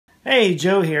Hey,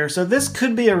 Joe here. So this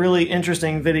could be a really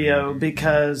interesting video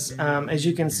because as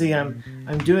you can see I'm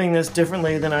doing this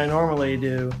differently than I normally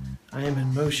do. I am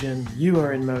in motion. You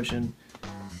are in motion.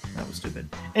 That was stupid.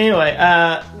 Anyway,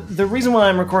 the reason why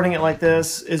I'm recording it like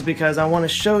this is because I want to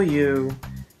show you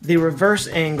the reverse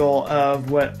angle of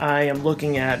what I am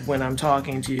looking at when I'm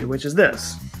talking to you, which is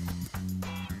this.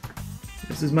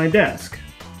 This is my desk.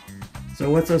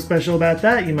 So what's so special about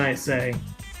that, you might say?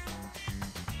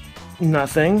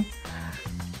 Nothing.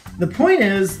 The point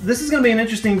is, this is going to be an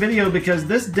interesting video because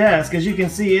this desk, as you can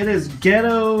see, it is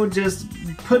ghetto, just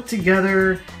put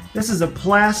together. This is a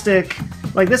plastic,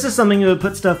 like this is something you would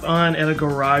put stuff on at a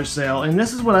garage sale, and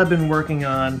this is what I've been working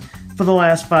on for the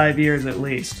last 5 years at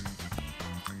least.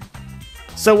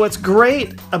 So what's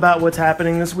great about what's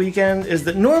happening this weekend is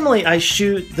that normally I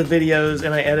shoot the videos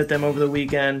and I edit them over the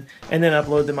weekend and then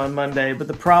upload them on Monday, but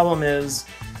the problem is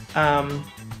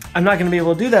I'm not going to be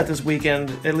able to do that this weekend,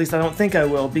 at least I don't think I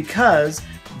will, because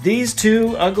these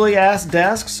two ugly ass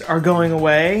desks are going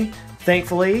away,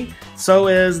 thankfully. So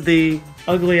is the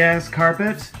ugly ass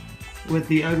carpet with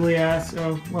the ugly ass,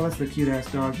 oh, well that's the cute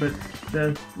ass dog, but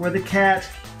where the cat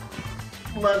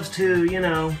loves to, you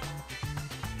know,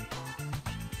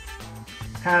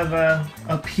 have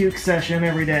a puke session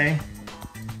every day.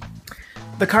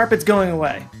 The carpet's going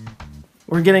away.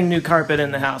 We're getting new carpet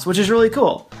in the house, which is really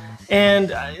cool.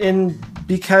 And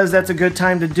because that's a good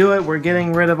time to do it, we're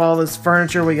getting rid of all this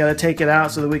furniture. We got to take it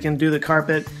out so that we can do the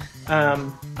carpet.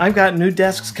 I've got new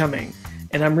desks coming,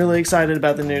 and I'm really excited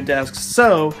about the new desks.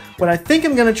 So what I think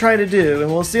I'm going to try to do, and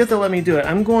we'll see if they'll let me do it,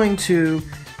 I'm going to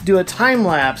do a time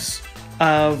lapse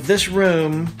of this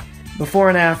room before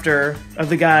and after of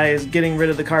the guys getting rid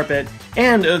of the carpet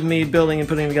and of me building and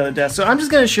putting together desks. So I'm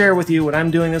just going to share with you what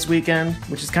I'm doing this weekend,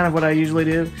 which is kind of what I usually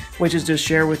do, which is just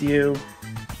share with you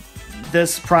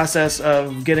this process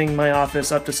of getting my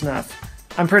office up to snuff.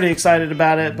 I'm pretty excited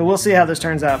about it, but we'll see how this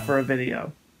turns out for a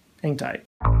video. Hang tight.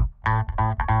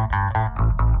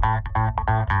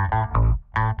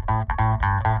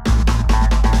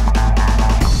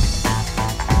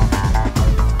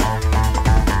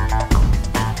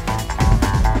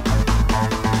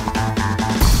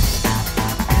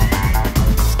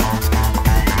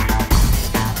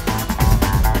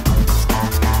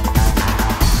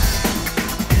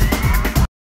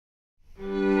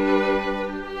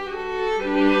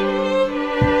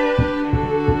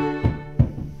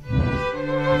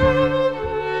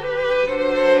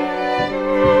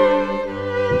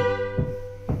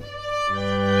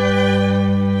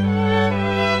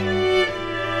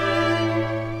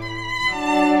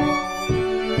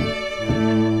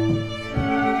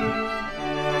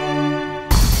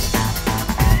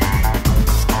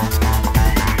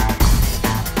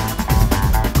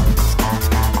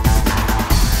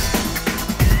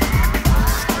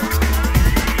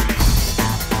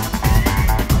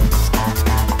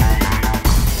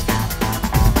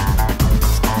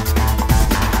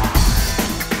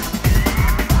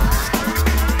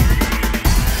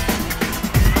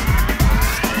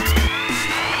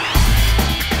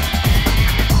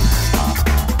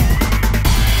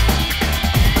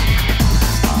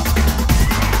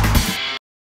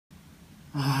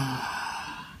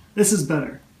 This is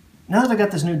better. Now that I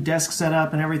got this new desk set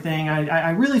up and everything,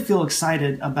 I really feel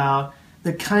excited about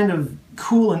the kind of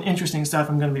cool and interesting stuff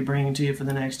I'm going to be bringing to you for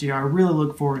the next year. I really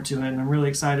look forward to it, and I'm really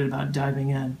excited about diving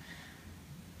in.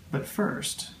 But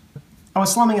first, I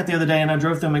was slumming it the other day and I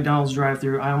drove through a McDonald's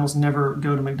drive-thru. I almost never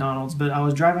go to McDonald's, but I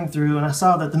was driving through and I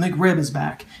saw that the McRib is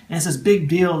back. And it's this big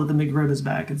deal that the McRib is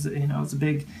back. It's, you know, it's a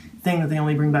big thing that they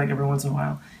only bring back every once in a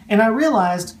while. And I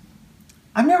realized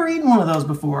I've never eaten one of those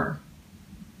before.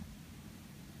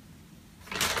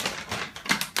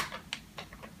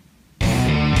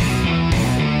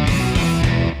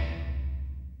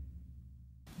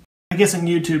 I guess in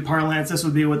YouTube parlance, this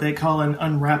would be what they call an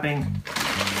unwrapping.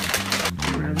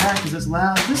 Get rid of that because it's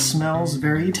loud. This smells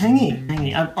very tangy.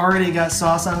 I've already got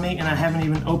sauce on me and I haven't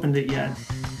even opened it yet.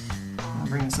 I'll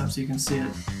bring this up so you can see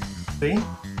it. See?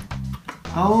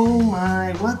 Oh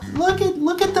my, what? Look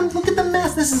at the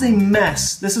mess. This is a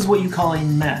mess. This is what you call a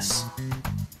mess.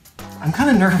 I'm kind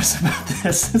of nervous about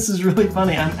this. This is really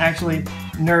funny. I'm actually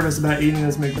nervous about eating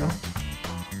this McDo.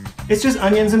 It's just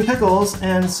onions and pickles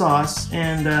and sauce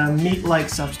and meat-like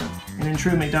substance. And in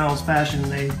true McDonald's fashion,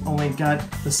 they only got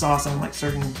the sauce on like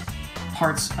certain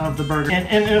parts of the burger.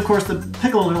 And of course the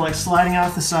pickles are like sliding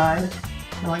off the side.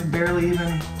 They're like barely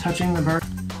even touching the burger.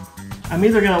 I'm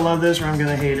either gonna love this or I'm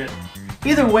gonna hate it.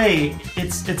 Either way,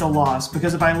 it's a loss,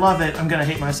 because if I love it, I'm gonna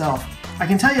hate myself. I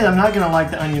can tell you I'm not gonna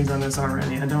like the onions on this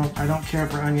already. I don't care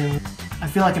for onions. I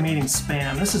feel like I'm eating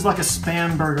Spam. This is like a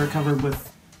Spam burger covered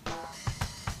with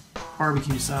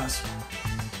barbecue sauce.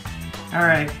 All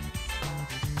right,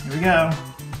 here we go.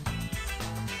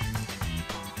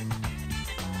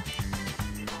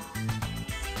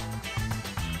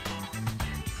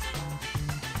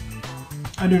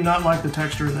 I do not like the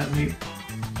texture of that meat.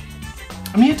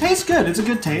 I mean, it tastes good. It's a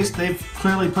good taste. They've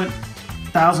clearly put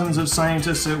thousands of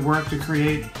scientists at work to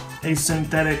create a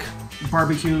synthetic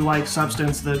barbecue-like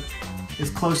substance that is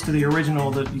close to the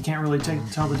original that you can't really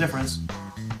tell the difference.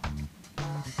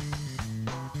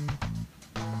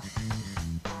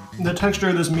 The texture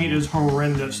of this meat is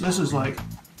horrendous. This is like...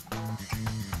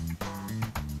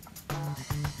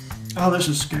 Oh, this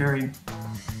is scary.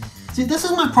 See, this is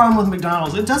my problem with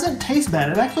McDonald's. It doesn't taste bad.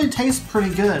 It actually tastes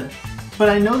pretty good. But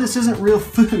I know this isn't real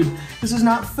food. This is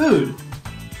not food.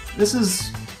 This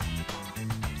is...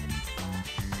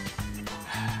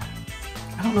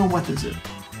 I don't know what this is.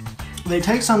 They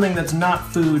take something that's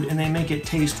not food and they make it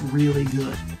taste really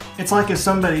good. It's like if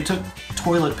somebody took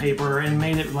toilet paper and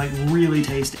made it like really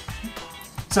tasty.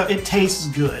 So it tastes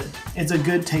good. It's a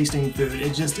good tasting food.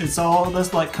 It's all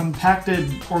this like compacted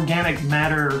organic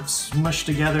matter smushed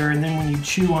together, and then when you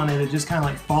chew on it, it just kind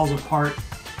of like falls apart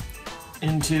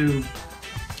into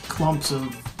clumps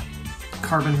of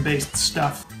carbon-based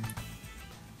stuff.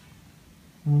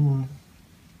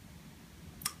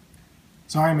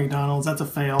 Sorry, McDonald's, that's a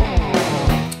fail.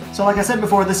 So like I said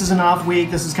before, this is an off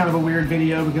week. This is kind of a weird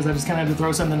video because I just kind of had to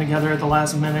throw something together at the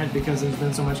last minute because there's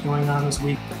been so much going on this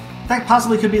week. That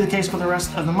possibly could be the case for the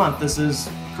rest of the month. This is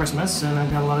Christmas and I've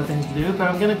got a lot of things to do, but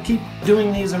I'm going to keep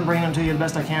doing these and bringing them to you the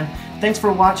best I can. Thanks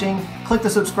for watching. Click the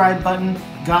subscribe button.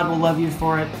 God will love you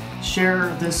for it.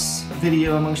 Share this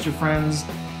video amongst your friends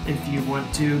if you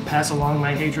want to pass along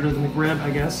my hatred of the McRib,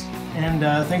 I guess. And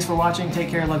thanks for watching. Take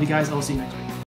care. Love you guys. I'll see you next week.